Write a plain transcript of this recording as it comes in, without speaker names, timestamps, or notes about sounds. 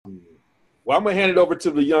Well, I'm going to hand it over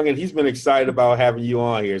to the youngin. He's been excited about having you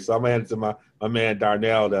on here. So I'm going to hand it to my man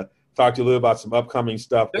Darnell to talk to you a little about some upcoming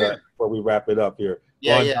stuff before we wrap it up here.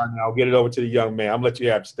 Darnell, I'll get it over to the young man. I'm going to let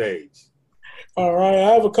you have stage. All right.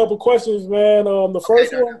 I have a couple questions, man. The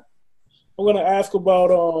first one I'm going to ask about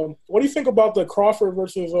what do you think about the Crawford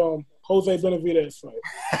versus Jose Benavidez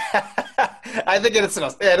fight? I think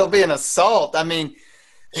it'll be an assault. I mean,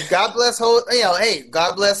 God bless Jose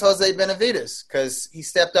Benavidez because he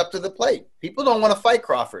stepped up to the plate. People don't want to fight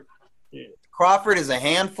Crawford. Yeah. Crawford is a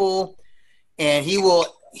handful, and he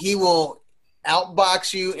will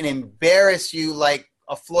outbox you and embarrass you like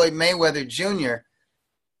a Floyd Mayweather Jr.,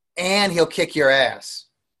 and he'll kick your ass.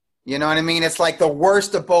 You know what I mean? It's like the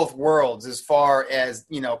worst of both worlds as far as,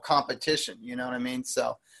 competition. You know what I mean?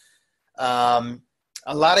 So a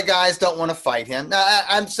lot of guys don't want to fight him. Now,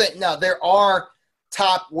 I'm saying there are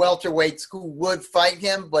top welterweights who would fight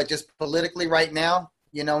him, but just politically right now,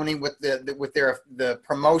 you know what I mean, with the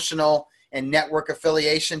promotional and network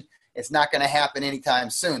affiliation, it's not going to happen anytime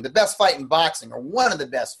soon. The best fight in boxing, or one of the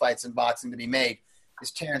best fights in boxing to be made,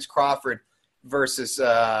 is Terrence Crawford versus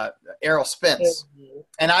Errol Spence.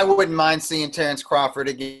 And I wouldn't mind seeing Terrence Crawford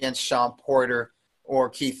against Sean Porter or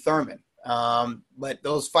Keith Thurman. But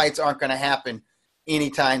those fights aren't going to happen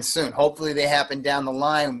anytime soon. Hopefully they happen down the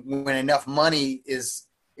line when enough money is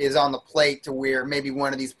on the plate to where maybe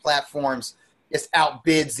one of these platforms just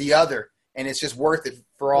outbids the other, and it's just worth it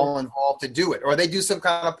for all involved to do it. Or they do some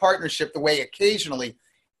kind of partnership the way occasionally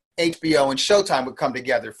HBO and Showtime would come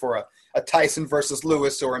together for a Tyson versus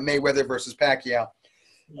Lewis or a Mayweather versus Pacquiao.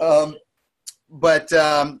 But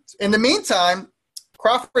in the meantime,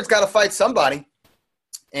 Crawford's got to fight somebody,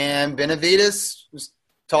 and Benavidez was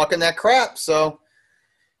talking that crap. So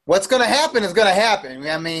what's going to happen is going to happen.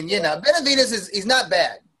 I mean, Benavidez he's not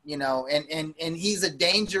bad, and he's a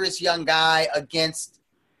dangerous young guy against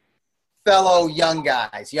fellow young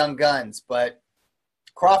guys, young guns. But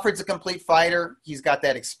Crawford's a complete fighter. He's got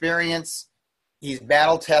that experience. He's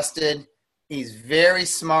battle-tested. He's very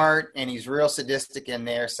smart, and he's real sadistic in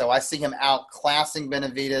there. So I see him outclassing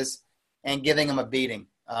Benavidez and giving him a beating.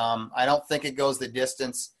 I don't think it goes the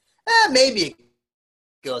distance. Maybe it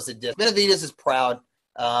goes the distance. Benavidez is proud.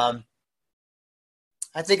 I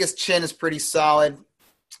think his chin is pretty solid,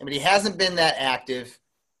 but he hasn't been that active.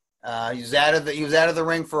 He was out of the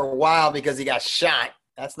ring for a while because he got shot.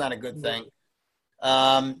 That's not a good thing.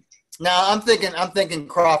 Now I'm thinking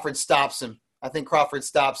Crawford stops him. I think Crawford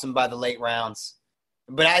stops him by the late rounds.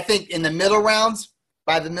 But I think by the middle rounds,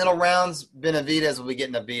 Benavidez will be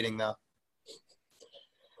getting a beating though.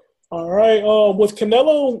 All right. With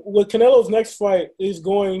Canelo's next fight is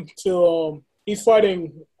going to he's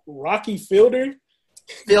fighting Rocky Fielding.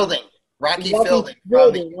 Rocky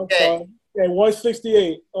Fielding. Okay. At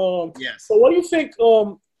 168. Yes. So what do you think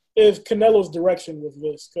is Canelo's direction with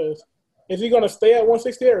this? Because is he going to stay at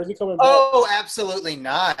 168 or is he coming back? Oh, absolutely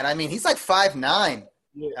not. I mean, he's like 5'9".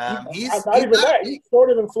 Yeah. He's not even that. He's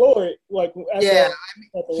shorter than Floyd.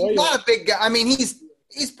 He's not a big guy. I mean, he's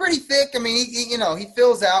pretty thick. I mean, he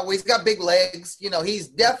fills out. He's got big legs. He's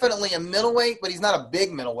definitely a middleweight, but he's not a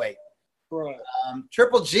big middleweight. Right.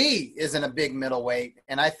 Triple G isn't a big middleweight,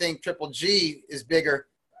 and I think Triple G is bigger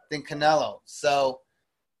than Canelo. So,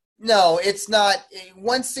 no, it's not.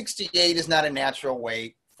 168 is not a natural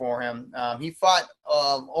weight for him. He fought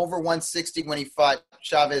over 160 when he fought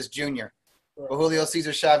Chavez Jr. But Julio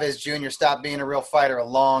Cesar Chavez Jr. stopped being a real fighter a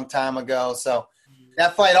long time ago. So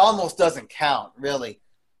that fight almost doesn't count, really.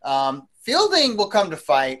 Fielding will come to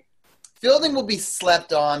fight. Fielding will be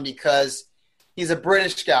slept on because he's a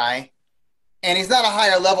British guy, and he's not a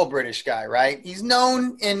higher-level British guy, right? He's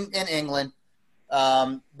known in England,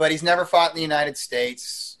 but he's never fought in the United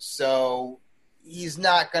States, so he's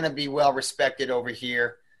not going to be well-respected over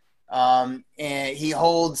here. And he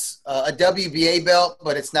holds a WBA belt,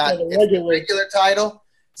 but it's a regular title.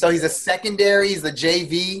 So he's a secondary. He's the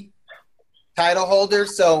JV title holder.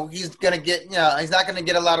 So he's going to get, he's not going to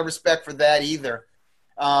get a lot of respect for that either.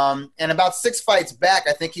 And about 6 fights back,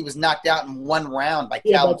 I think he was knocked out in 1 round by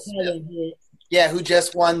Callum Smith. Yeah, who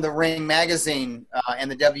just won the Ring magazine and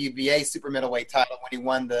the WBA super middleweight title when he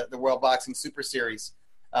won the World Boxing Super Series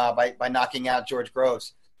by knocking out George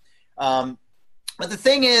Groves. But the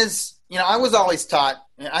thing is, I was always taught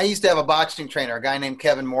 – I used to have a boxing trainer, a guy named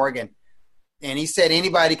Kevin Morgan, and he said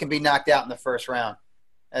anybody can be knocked out in the first round.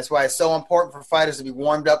 That's why it's so important for fighters to be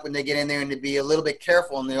warmed up when they get in there and to be a little bit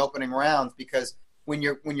careful in the opening rounds, because when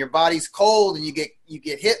your body's cold and you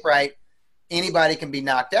get hit right, anybody can be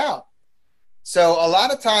knocked out. So a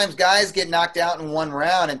lot of times guys get knocked out in 1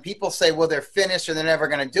 round, and people say, well, they're finished or they're never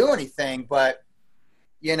going to do anything. But,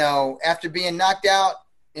 after being knocked out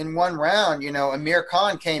in one round, Amir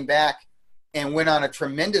Khan came back and went on a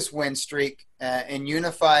tremendous win streak and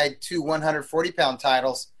unified 2 140-pound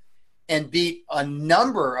titles and beat a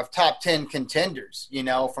number of top 10 contenders,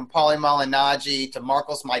 from Paulie Malignaggi to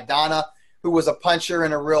Marcos Maidana, who was a puncher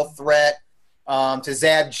and a real threat, to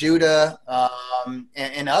Zab Judah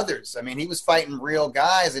and others. I mean, he was fighting real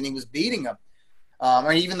guys and he was beating them.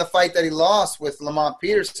 Or even the fight that he lost with Lamont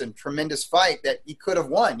Peterson, tremendous fight that he could have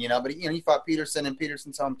won, but he fought Peterson in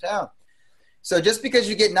Peterson's hometown. So just because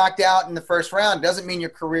you get knocked out in the first round doesn't mean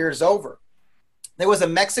your career is over. There was a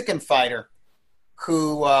Mexican fighter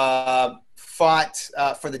who fought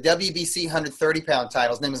for the WBC 130-pound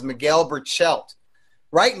title. His name is Miguel Berchelt.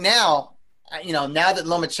 Right now, now that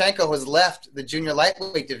Lomachenko has left the junior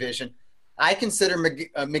lightweight division, I consider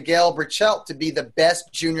Miguel Berchelt to be the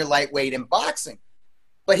best junior lightweight in boxing.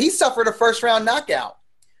 But he suffered a first-round knockout.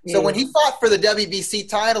 So when he fought for the WBC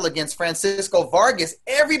title against Francisco Vargas,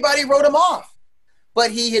 everybody wrote him off.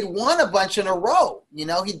 But he had won a bunch in a row. He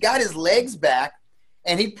got his legs back,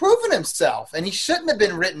 and he'd proven himself. And he shouldn't have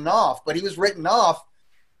been written off, but he was written off.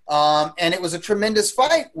 And it was a tremendous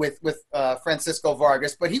fight with Francisco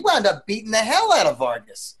Vargas, but he wound up beating the hell out of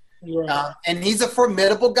Vargas. Right. And he's a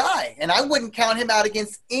formidable guy. And I wouldn't count him out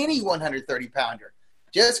against any 130-pounder.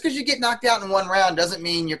 Just because you get knocked out in one round doesn't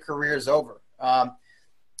mean your career is over.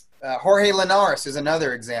 Jorge Linares is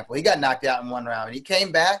another example. He got knocked out in one round. He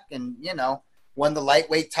came back and, won the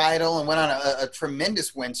lightweight title and went on a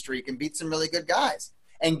tremendous win streak and beat some really good guys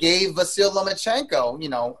and gave Vasil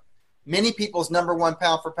Lomachenko, many people's number one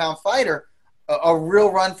pound-for-pound fighter, a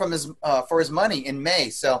real run for his money in May.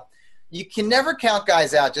 So you can never count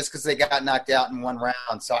guys out just because they got knocked out in one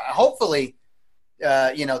round. So hopefully,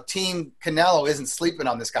 Team Canelo isn't sleeping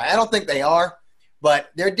on this guy. I don't think they are,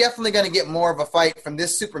 but they're definitely going to get more of a fight from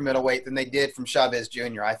this super middleweight than they did from Chavez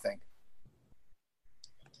Jr., I think.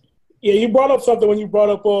 Yeah, you brought up something when you brought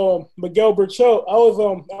up Miguel Berchelt. I was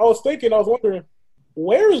wondering,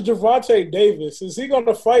 where is Gervonta Davis? Is he going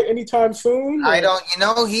to fight anytime soon? I don't.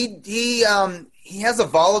 He has a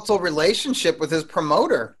volatile relationship with his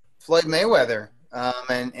promoter, Floyd Mayweather,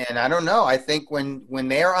 and I don't know. I think when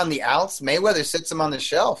they're on the outs, Mayweather sits him on the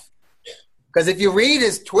shelf. Because if you read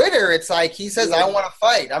his Twitter, it's like he says, "I want to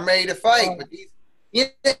fight. I'm ready to fight." But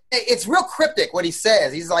it's real cryptic what he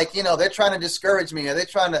says. He's like, they're trying to discourage me, or they're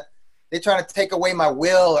trying to take away my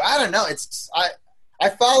will. I don't know. I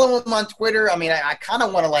follow him on Twitter. I mean, I kind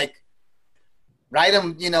of want to write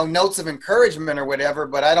him, notes of encouragement or whatever,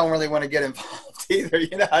 but I don't really want to get involved either.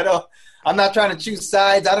 I'm not trying to choose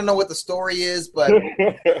sides. I don't know what the story is, but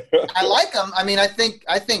I like him. I mean, I think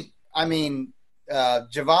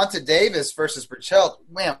Gervonta Davis versus Berchelt,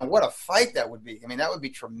 man, what a fight that would be. I mean, that would be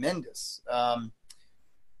tremendous.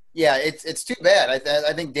 Yeah, it's too bad.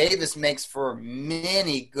 I think Davis makes for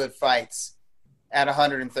many good fights at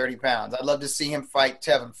 130 pounds. I'd love to see him fight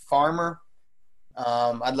Tevin Farmer.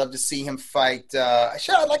 I'd love to see him fight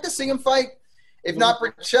I'd like to see him fight, if not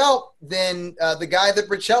Berchelt, then the guy that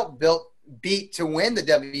Berchelt beat to win the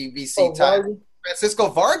WBC title, Francisco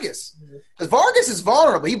Vargas. Because Vargas is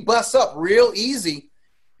vulnerable. He busts up real easy,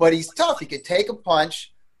 but he's tough. He can take a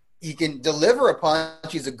punch. He can deliver a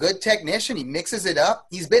punch. He's a good technician. He mixes it up.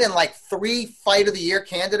 He's been in 3 Fight of the Year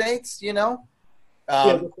candidates, Yeah,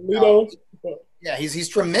 he's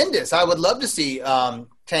tremendous. I would love to see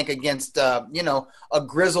Tank against, a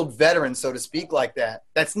grizzled veteran, so to speak, like that.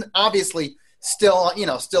 That's obviously still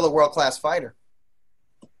a world-class fighter.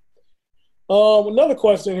 Another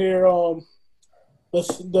question here.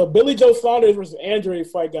 The Billy Joe Saunders versus Andrade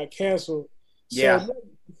fight got canceled.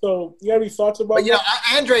 So you have any thoughts about that?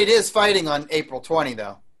 Andrade is fighting on April 20,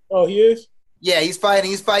 though. Oh, he is? Yeah, he's fighting.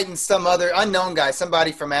 He's fighting some other unknown guy,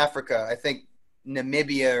 somebody from Africa. I think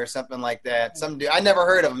Namibia or something like that. Some dude. I never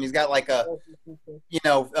heard of him. He's got a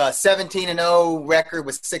 17-0 record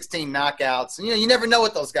with 16 knockouts. And, you never know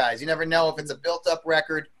with those guys. You never know if it's a built-up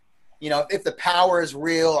record, if the power is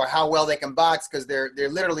real or how well they can box because they're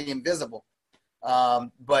literally invisible.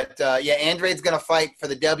 Andrade's going to fight for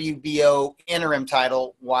the WBO interim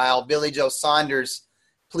title while Billy Joe Saunders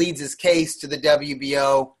pleads his case to the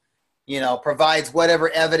WBO, provides whatever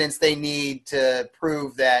evidence they need to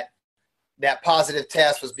prove that positive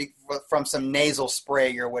test was from some nasal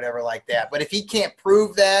spray or whatever like that. But if he can't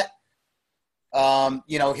prove that,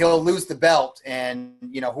 he'll lose the belt. And,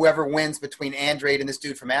 whoever wins between Andrade and this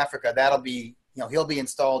dude from Africa, that'll be, he'll be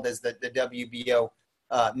installed as the WBO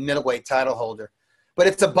middleweight title holder. But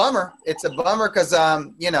it's a bummer. It's a bummer because,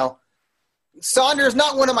 Saunders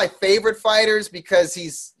not one of my favorite fighters because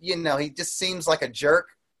he's, he just seems like a jerk,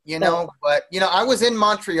 But, I was in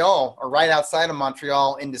Montreal or right outside of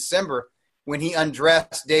Montreal in December when he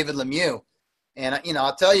undressed David Lemieux. And,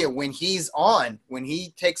 I'll tell you, when he's on, when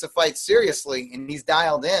he takes a fight seriously and he's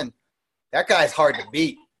dialed in, that guy's hard to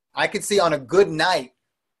beat. I could see on a good night,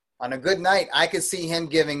 I could see him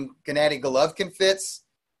giving Gennady Golovkin fits,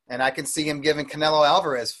 and I can see him giving Canelo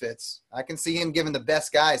Alvarez fits. I can see him giving the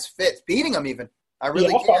best guys fits, beating them even. I really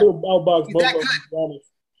can. He's that good.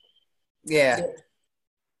 Yeah.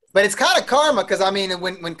 But it's kind of karma because,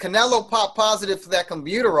 when Canelo popped positive for that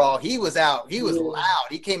Clenbuterol, he was out. He was loud.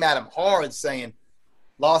 He came at him hard saying,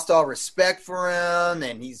 lost all respect for him,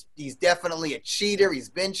 and he's definitely a cheater. He's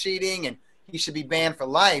been cheating, and he should be banned for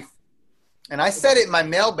life. And I said it in my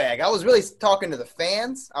mailbag. I was really talking to the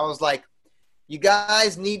fans. I was like, you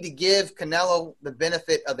guys need to give Canelo the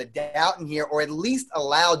benefit of the doubt in here, or at least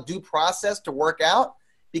allow due process to work out.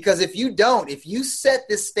 Because if you don't, if you set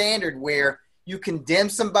this standard where you condemn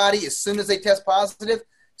somebody as soon as they test positive,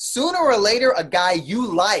 sooner or later a guy you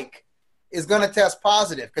like is going to test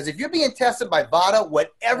positive. Because if you're being tested by VADA,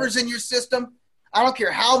 whatever's in your system, I don't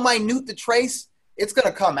care how minute the trace, it's going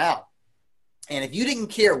to come out. And if you didn't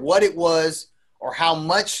care what it was or how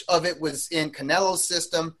much of it was in Canelo's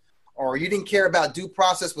system, or you didn't care about due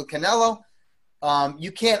process with Canelo,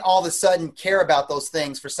 you can't all of a sudden care about those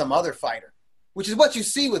things for some other fighter, which is what you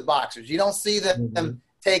see with boxers. You don't see them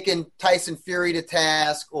taking Tyson Fury to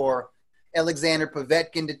task or Alexander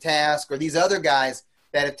Povetkin to task or these other guys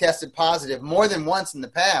that have tested positive more than once in the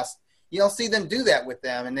past. You don't see them do that with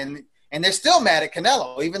them. And they're still mad at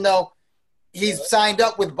Canelo, even though he's signed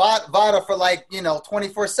up with VADA for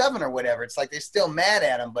 24/7 or whatever. It's like they're still mad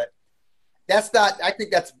at him, but that's not – I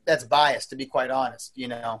think that's biased, to be quite honest,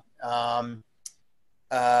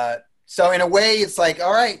 So in a way it's like,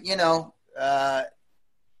 all right,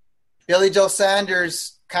 Billy Joe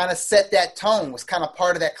Sanders kind of set that tone, was kind of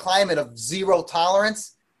part of that climate of zero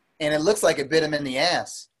tolerance, and it looks like it bit him in the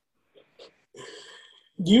ass.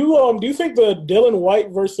 Do you think the Dylan White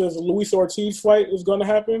versus Luis Ortiz fight is going to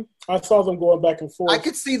happen? I saw them going back and forth. I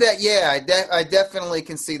could see that, yeah. I definitely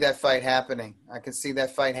can see that fight happening.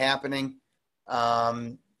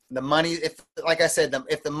 The money, like I said,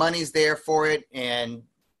 if the money's there for it, and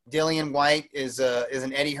Dillian White is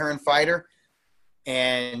an Eddie Hearn fighter,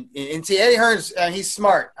 and see, Eddie Hearn's he's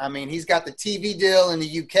smart. He's got the TV deal in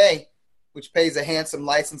the UK, which pays a handsome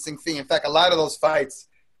licensing fee. In fact, a lot of those fights,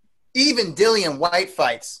 even Dillian White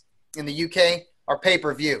fights in the UK, are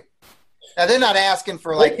pay-per-view. Now they're not asking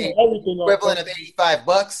for the equivalent of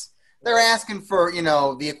 $85. They're asking for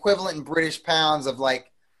the equivalent in British pounds of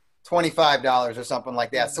 $25 or something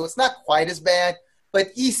like that. So it's not quite as bad, but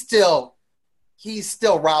he's still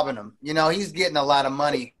robbing them. He's getting a lot of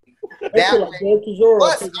money. Plus, they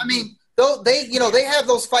have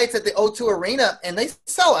those fights at the O2 Arena, and they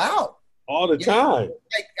sell out all the time.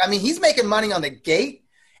 He's making money on the gate,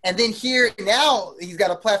 and then here now he's got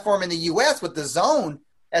a platform in the U.S. with the Zone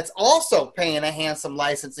that's also paying a handsome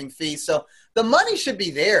licensing fee. So the money should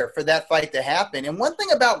be there for that fight to happen. And one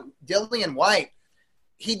thing about Dillian White,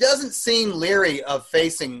 he doesn't seem leery of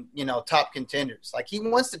facing, top contenders. He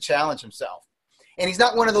wants to challenge himself. And he's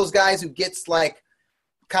not one of those guys who gets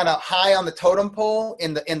kind of high on the totem pole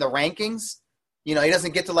in the rankings. He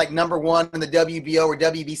doesn't get to number one in the WBO or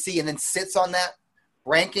WBC and then sits on that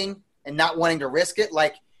ranking and not wanting to risk it.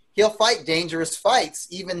 He'll fight dangerous fights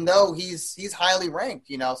even though he's highly ranked,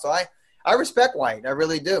 So I respect White. I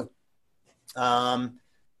really do.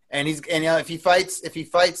 If he fights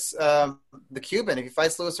the Cuban, if he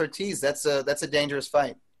fights Luis Ortiz, that's a dangerous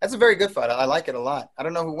fight. That's a very good fight. I like it a lot. I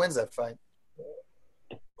don't know who wins that fight.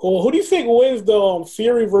 Well, who do you think wins the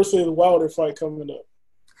Fury versus Wilder fight coming up?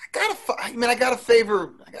 I gotta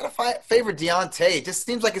favor Deontay. It just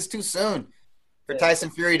seems like it's too soon for Tyson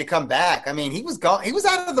Fury to come back. He was gone. He was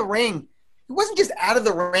out of the ring. He wasn't just out of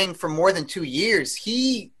the ring for more than 2 years.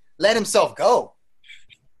 He let himself go.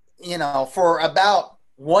 For about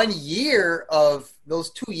 1 year of those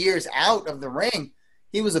 2 years out of the ring,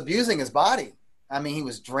 he was abusing his body. He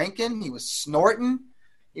was drinking. He was snorting.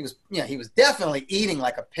 He was definitely eating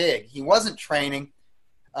like a pig. He wasn't training.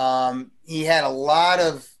 He had a lot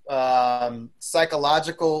of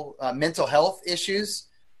psychological, mental health issues.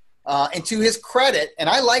 And to his credit, and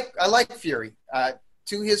I like Fury.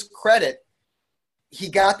 To his credit, he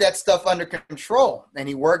got that stuff under control, and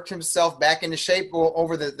he worked himself back into shape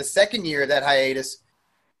over the second year of that hiatus.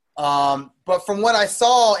 But from what I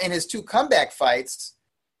saw in his 2 comeback fights,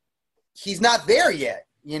 he's not there yet.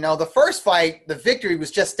 The first fight, the victory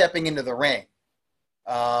was just stepping into the ring.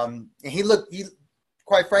 And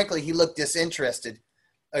quite frankly, he looked disinterested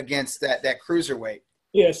against that cruiserweight.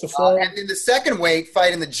 Yeah, Cipher. And then the second weight,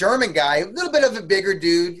 fighting the German guy, a little bit of a bigger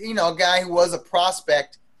dude, a guy who was a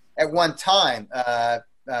prospect at one time.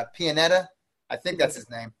 Pianetta, I think that's his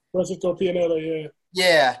name. Francisco Pianetta,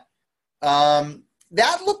 yeah. Yeah.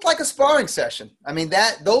 That looked like a sparring session. I mean,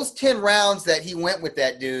 those 10 rounds that he went with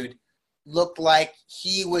that dude looked like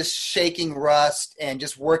he was shaking rust and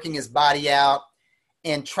just working his body out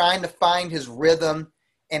and trying to find his rhythm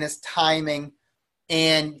and his timing.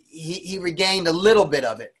 And he regained a little bit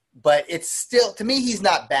of it. But it's still, to me, he's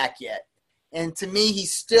not back yet. And to me, he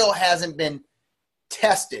still hasn't been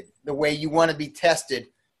tested the way you want to be tested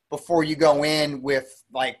before you go in with,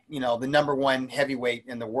 like, you know, the number one heavyweight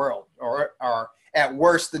in the world, or at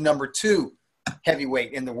worst, the number 2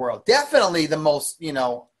 heavyweight in the world. Definitely the most, you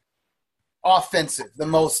know, offensive, the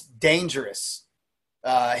most dangerous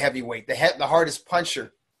heavyweight, the hardest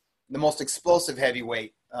puncher, the most explosive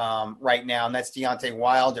heavyweight right now, and that's Deontay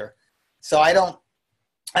Wilder. So I don't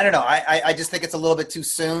know. I just think it's a little bit too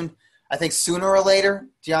soon. I think sooner or later,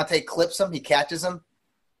 Deontay clips him. He catches him.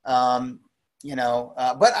 You know,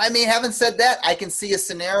 but I mean, having said that, I can see a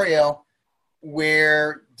scenario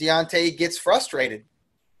where Deontay gets frustrated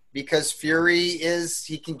because Fury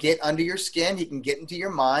he can get under your skin. He can get into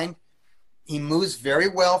your mind. He moves very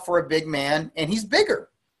well for a big man, and he's bigger.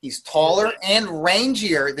 He's taller and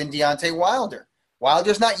rangier than Deontay Wilder.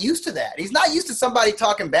 Wilder's not used to that. He's not used to somebody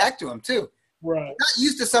talking back to him, too. Right. He's not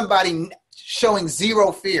used to somebody showing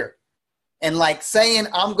zero fear and, like, saying,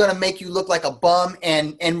 I'm going to make you look like a bum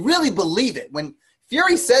and really believe it. When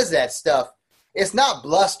Fury says that stuff, it's not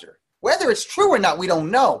bluster. Whether it's true or not, we don't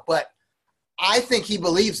know, but I think he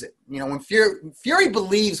believes it. You know, when Fury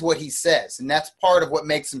believes what he says, and that's part of what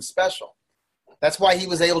makes him special. That's why he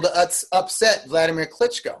was able to upset Vladimir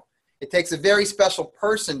Klitschko. It takes a very special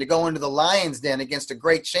person to go into the lion's den against a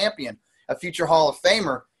great champion, a future Hall of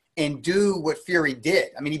Famer, and do what Fury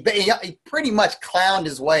did. I mean, he pretty much clowned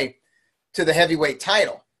his way to the heavyweight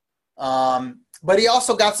title. But he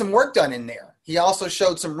also got some work done in there. He also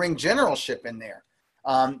showed some ring generalship in there.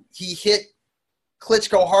 He hit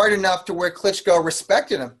Klitschko hard enough to where Klitschko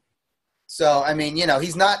respected him. So, I mean, you know,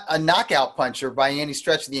 he's not a knockout puncher by any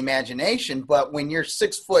stretch of the imagination, but when you're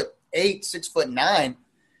 6'8", 6'9",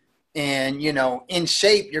 and, you know, in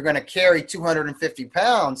shape, you're going to carry 250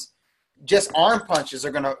 pounds, just arm punches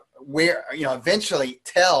are going to eventually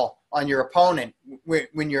tell on your opponent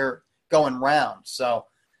when you're going round. So,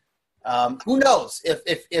 who knows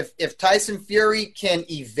if Tyson Fury can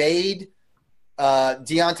evade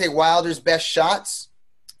Deontay Wilder's best shots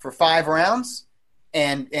for 5 rounds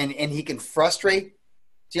and he can frustrate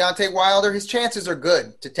Deontay Wilder, his chances are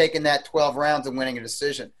good to taking that 12 rounds and winning a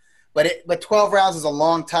decision. But 12 rounds is a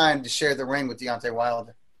long time to share the ring with Deontay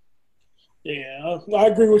Wilder. Yeah, I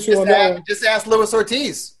agree with you on that. Just ask Luis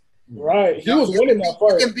Ortiz. Right, he was winning that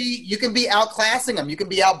fight. You can be outclassing him, you can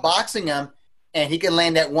be outboxing him, and he can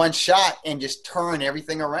land that one shot and just turn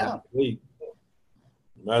everything around.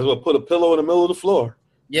 Might as well put a pillow in the middle of the floor.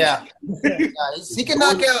 Yeah. He can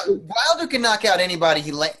knock out – Wilder can knock out anybody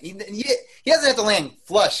he doesn't have to land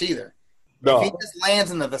flush either. No. If he just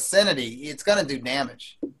lands in the vicinity, it's going to do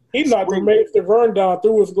damage. He knocked Stavern down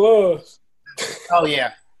through his gloves. Oh,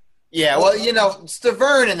 yeah. Yeah, well, you know,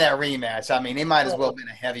 Stavern in that rematch, I mean, he might as well have been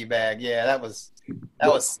a heavy bag. Yeah, that was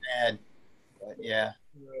sad. But, yeah.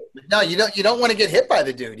 But no, you don't want to get hit by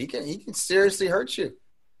the dude. He can seriously hurt you.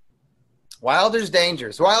 Wilder's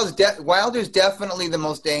dangerous. Wilder's definitely the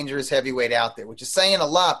most dangerous heavyweight out there, which is saying a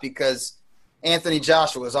lot because Anthony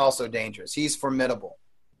Joshua is also dangerous. He's formidable,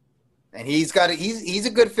 and he's a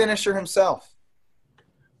good finisher himself.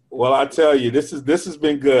 Well, I tell you, this has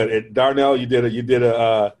been good. And Darnell, you did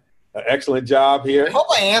an excellent job here. I hope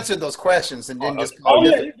I answered those questions and didn't just. Oh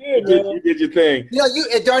yeah, you did. You did your thing. You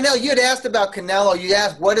know, Darnell, you had asked about Canelo. You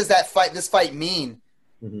asked, what does this fight mean?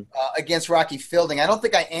 Mm-hmm. Against Rocky Fielding. I don't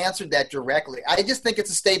think I answered that directly. I just think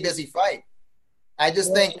it's a stay busy fight. I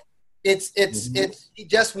just think it's he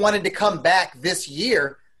just wanted to come back this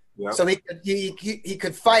year, so he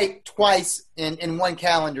could fight twice in one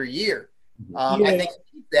calendar year. I think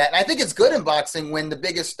that, and I think it's good in boxing when the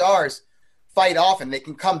biggest stars fight often. They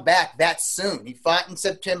can come back that soon. He fought in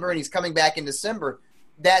September and he's coming back in December.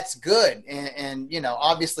 That's good, and you know,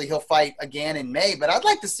 obviously he'll fight again in May. But I'd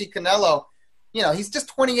like to see Canelo. You know, he's just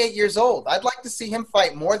 28 years old. I'd like to see him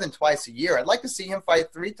fight more than twice a year. I'd like to see him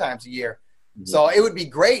fight 3 times a year. Mm-hmm. So it would be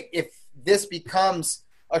great if this becomes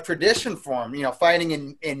a tradition for him, you know, fighting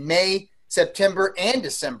in May, September, and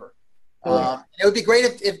December. It would be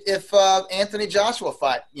great if Anthony Joshua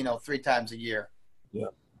fought, you know, 3 times a year. Yeah.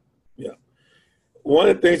 Yeah. One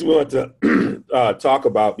of the things we want to talk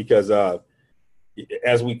about, because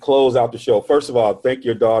as we close out the show, first of all, thank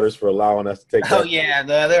your daughters for allowing us to take that. Oh, yeah.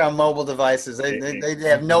 They're on mobile devices. They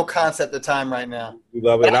have no concept of time right now. We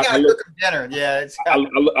love it. But I got to cook them dinner. Yeah.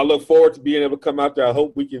 I look forward to being able to come out there. I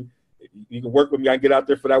hope you can work with me. I can get out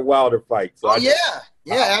there for that Wilder fight. So yeah,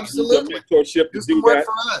 absolutely. Do some work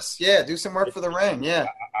for us. Yeah, do some work for the ring. Yeah.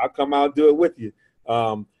 I'll come out and do it with you.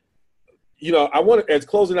 I want to, as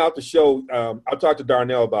closing out the show, I talked to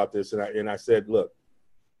Darnell about this, and I said, look,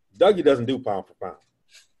 Dougie doesn't do pound for pound.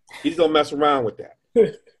 He's going to mess around with that.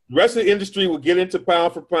 The rest of the industry will get into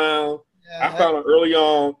pound for pound. Yeah, I found out early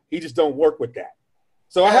on, he just don't work with that.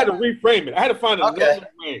 So I had to reframe it. I had to find another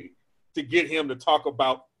way to get him to talk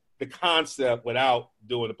about the concept without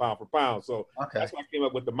doing the pound for pound. So that's why I came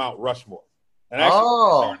up with the Mount Rushmore. And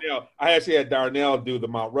actually, I actually had Darnell do the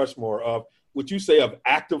Mount Rushmore of what you say of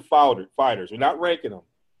active fighters. We're not ranking them.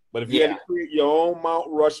 But if you had to create your own Mount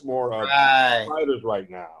Rushmore of fighters right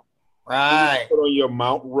now, put on your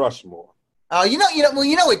Mount Rushmore. Oh,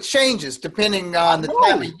 it changes depending on the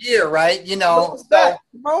time of year, right?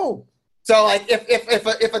 So like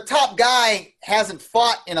if a top guy hasn't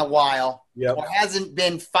fought in a while or hasn't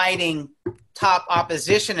been fighting top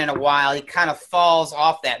opposition in a while, he kind of falls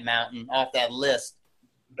off that mountain, off that list.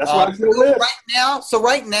 That's why I feel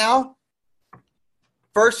right now,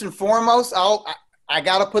 first and foremost, I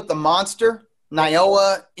got to put the monster,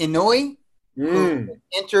 Naoya Inoue, who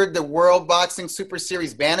entered the World Boxing Super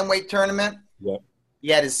Series Bantamweight tournament. Yep. He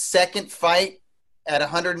had his second fight at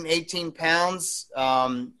 118 pounds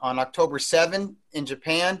on October 7 in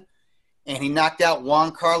Japan, and he knocked out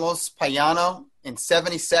Juan Carlos Payano in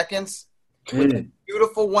 70 seconds with a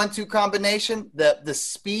beautiful 1-2 combination. The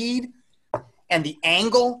speed and the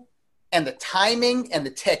angle and the timing and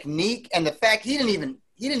the technique and the fact he didn't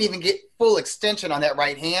even get full extension on that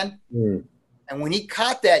right hand. And when he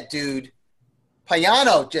caught that dude,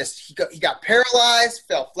 Payano he got paralyzed,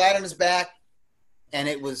 fell flat on his back, and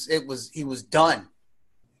he was done.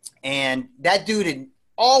 And that dude had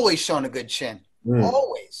always shown a good chin,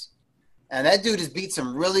 always. And that dude has beat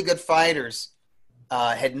some really good fighters.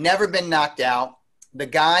 Had never been knocked out. The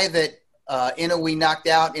guy that Inoue knocked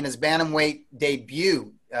out in his bantamweight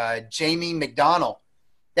debut, Jamie McDonnell,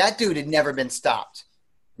 that dude had never been stopped.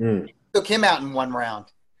 Took him out in one round.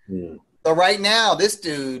 So right now, this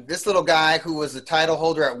little guy who was the title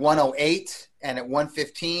holder at 108 and at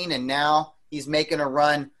 115, and now he's making a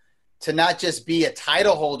run to not just be a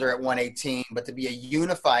title holder at 118, but to be a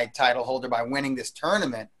unified title holder by winning this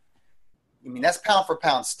tournament. I mean, that's pound for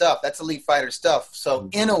pound stuff. That's elite fighter stuff. So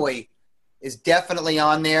Inoue is definitely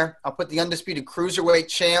on there. I'll put the undisputed cruiserweight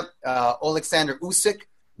champ, Alexander Usyk.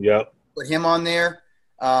 Yep. Put him on there.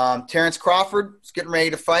 Terrence Crawford is getting ready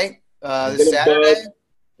to fight this Saturday.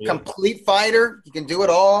 Complete fighter. He can do it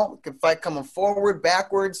all. He can fight coming forward,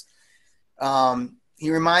 backwards. He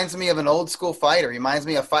reminds me of an old school fighter. He reminds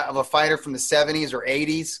me of a fighter from the 70s or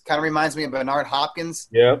 80s. Kind of reminds me of Bernard Hopkins.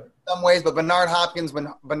 Yeah. In some ways, but Bernard Hopkins, when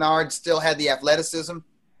Bernard still had the athleticism.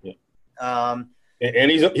 Yeah. And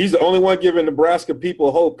he's the only one giving Nebraska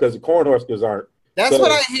people hope because the Cornhuskers aren't. That's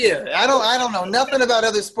what I hear. I don't know nothing about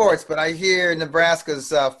other sports, but I hear Nebraska's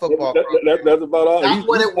football program. That's about all. Not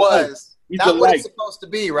what it was. Not what it's supposed to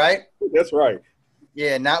be, right? That's right.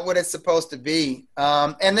 Yeah, not what it's supposed to be.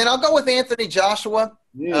 And then I'll go with Anthony Joshua,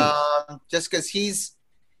 just because he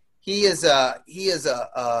is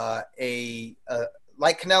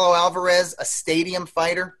like Canelo Alvarez, a stadium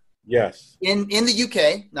fighter. Yes. In the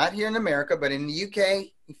UK, not here in America, but in the UK,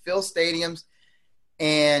 he fills stadiums.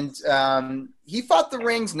 And he fought the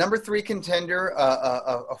Ring's number 3 contender,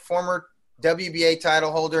 a former WBA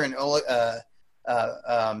title holder, and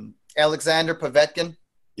Alexander Povetkin.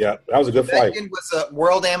 Yeah, that was a good fight. Povetkin was a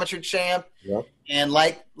world amateur champ, and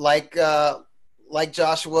like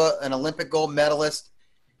Joshua, an Olympic gold medalist,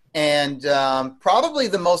 and probably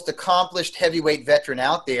the most accomplished heavyweight veteran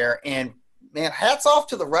out there. And man, hats off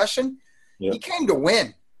to the Russian. He came to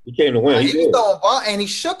win. He came to win. He did. And he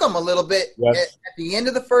shook him a little bit at the end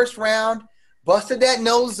of the first round, busted that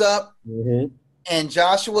nose up, and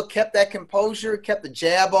Joshua kept that composure, kept the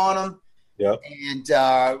jab on him. Yep. And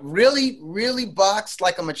really, really boxed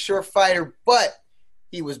like a mature fighter, but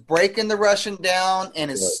he was breaking the Russian down, and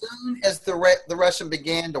as soon as the Russian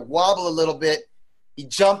began to wobble a little bit, he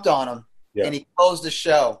jumped on him, and he closed the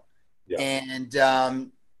show. And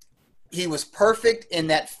he was perfect in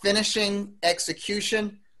that finishing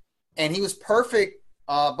execution, and he was perfect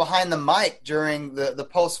behind the mic during the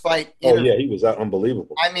post-fight interview. Oh, yeah, he was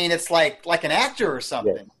unbelievable. I mean, it's like an actor or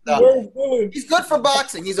something. Yeah. He's good for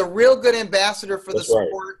boxing. He's a real good ambassador for the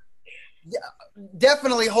sport. Yeah,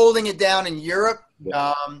 definitely holding it down in Europe,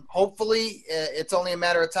 Hopefully, it's only a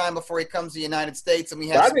matter of time before he comes to the United States, and we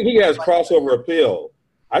have. But I think he has crossover appeal.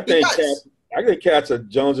 I think cats are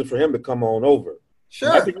jonesing for him to come on over.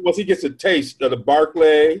 Sure. I think once he gets a taste of the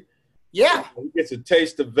Barclay, he gets a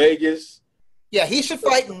taste of Vegas. Yeah, he should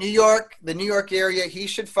fight in New York, the New York area. He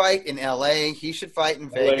should fight in L.A. He should fight in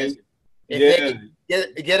Vegas. If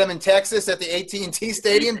they get him in Texas at the AT&T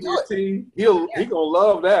Stadium, do it. He gonna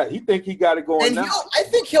love that. He think he got it going now. I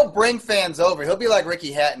think he'll bring fans over. He'll be like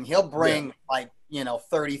Ricky Hatton. He'll bring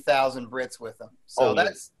 30,000 Brits with him. So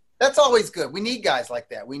that's always good. We need guys like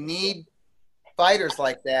that. We need fighters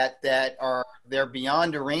like that they're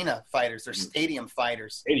beyond arena fighters. They're stadium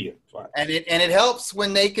fighters. And it helps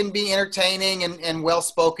when they can be entertaining and well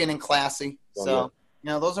spoken and classy.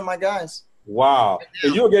 Those are my guys. Wow.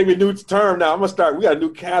 And you gave me a new term now. I'm going to start. We got a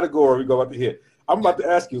new category we go about to hit. I'm about to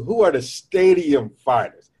ask you, who are the stadium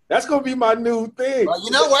fighters? That's going to be my new thing.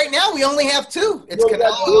 Well, right now we only have two. It's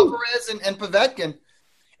Canelo Alvarez and Povetkin.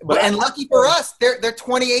 And lucky for us, they're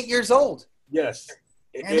 28 years old. Yes.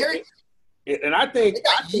 And I think they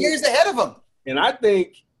got years ahead of them. And I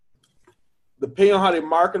think, depending on how they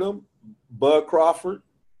market them, Bud Crawford,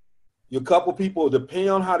 a couple people, depending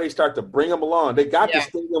on how they start to bring them along, they got the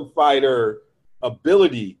stadium fighter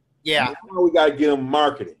ability. Yeah. Now we got to get them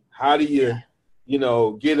marketing. How do you, get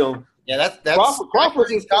them? Yeah, that's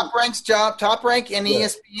Crawford's Top Rank and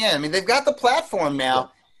ESPN. I mean, they've got the platform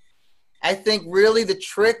now. I think really the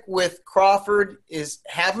trick with Crawford is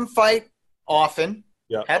have him fight often.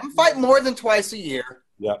 Yeah. Have him fight more than twice a year.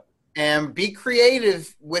 Yeah. And be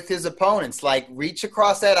creative with his opponents. Like reach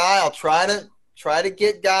across that aisle. Try to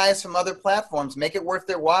get guys from other platforms. Make it worth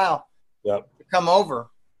their while. Yep. To come over.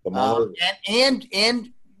 And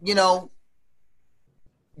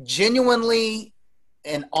genuinely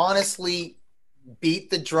and honestly beat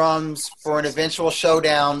the drums for an eventual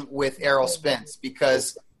showdown with Errol Spence,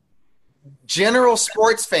 because general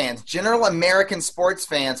American sports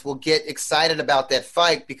fans will get excited about that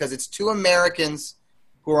fight because it's two Americans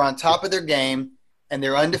who are on top of their game and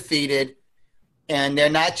they're undefeated, and they're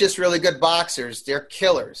not just really good boxers, they're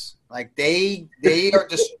killers. Like they are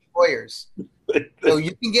destroyers. So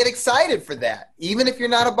you can get excited for that. Even if you're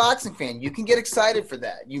not a boxing fan, you can get excited for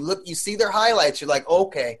that. You see their highlights, you're like,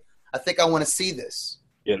 okay, I think I want to see this.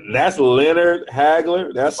 Yeah, that's Leonard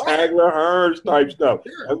Hagler. That's Hagler Hearns type stuff.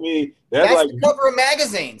 Sure. I mean, that's like the cover of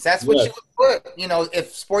magazines. That's what you would put.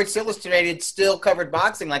 If Sports Illustrated still covered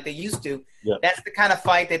boxing like they used to, that's the kind of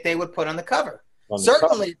fight that they would put on the cover.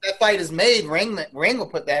 Certainly, if that fight is made, Ring will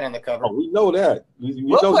put that on the cover. Oh, we know that.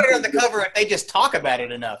 We'll put it on the cover if they just talk about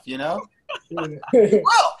it enough,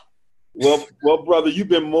 Well, brother, you've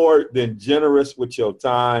been more than generous with your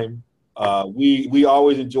time. We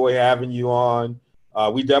always enjoy having you on.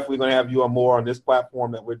 We definitely going to have you on more on this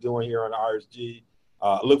platform that we're doing here on RSG.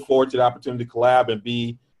 Look forward to the opportunity to collab and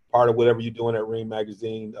be part of whatever you're doing at Ring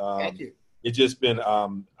Magazine. Thank you. It's just been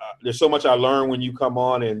there's so much I learn when you come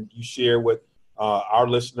on and you share with our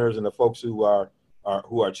listeners and the folks who are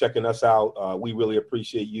checking us out. We really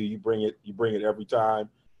appreciate you. You bring it every time.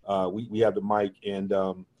 We have the mic, and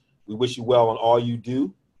we wish you well on all you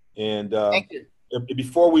do. And thank you.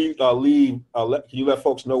 Before we leave, can you let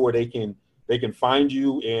folks know where they can find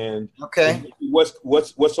you, and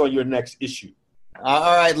what's on your next issue?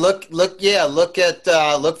 All right, look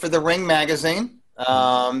for the Ring Magazine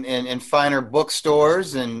in finer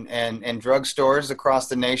bookstores and drugstores across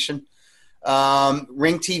the nation.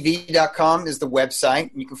 Ringtv.com is the website.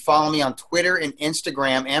 You can follow me on Twitter and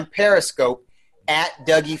Instagram and Periscope at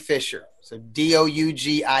Dougie Fischer. So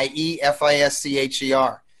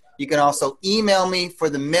DougieFischer. You can also email me for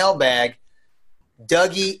the mailbag,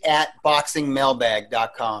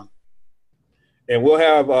 Dougie@boxingmailbag.com. And we'll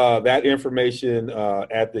have that information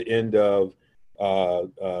at the end of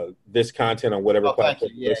this content on whatever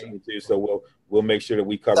platform you're listening to. So we'll make sure that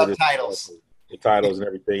we cover the titles and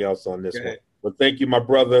everything else on this one. But thank you, my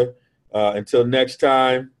brother. Until next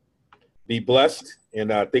time, be blessed. And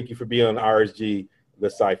thank you for being on RSG, the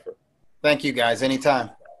Cipher. Thank you, guys.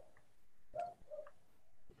 Anytime.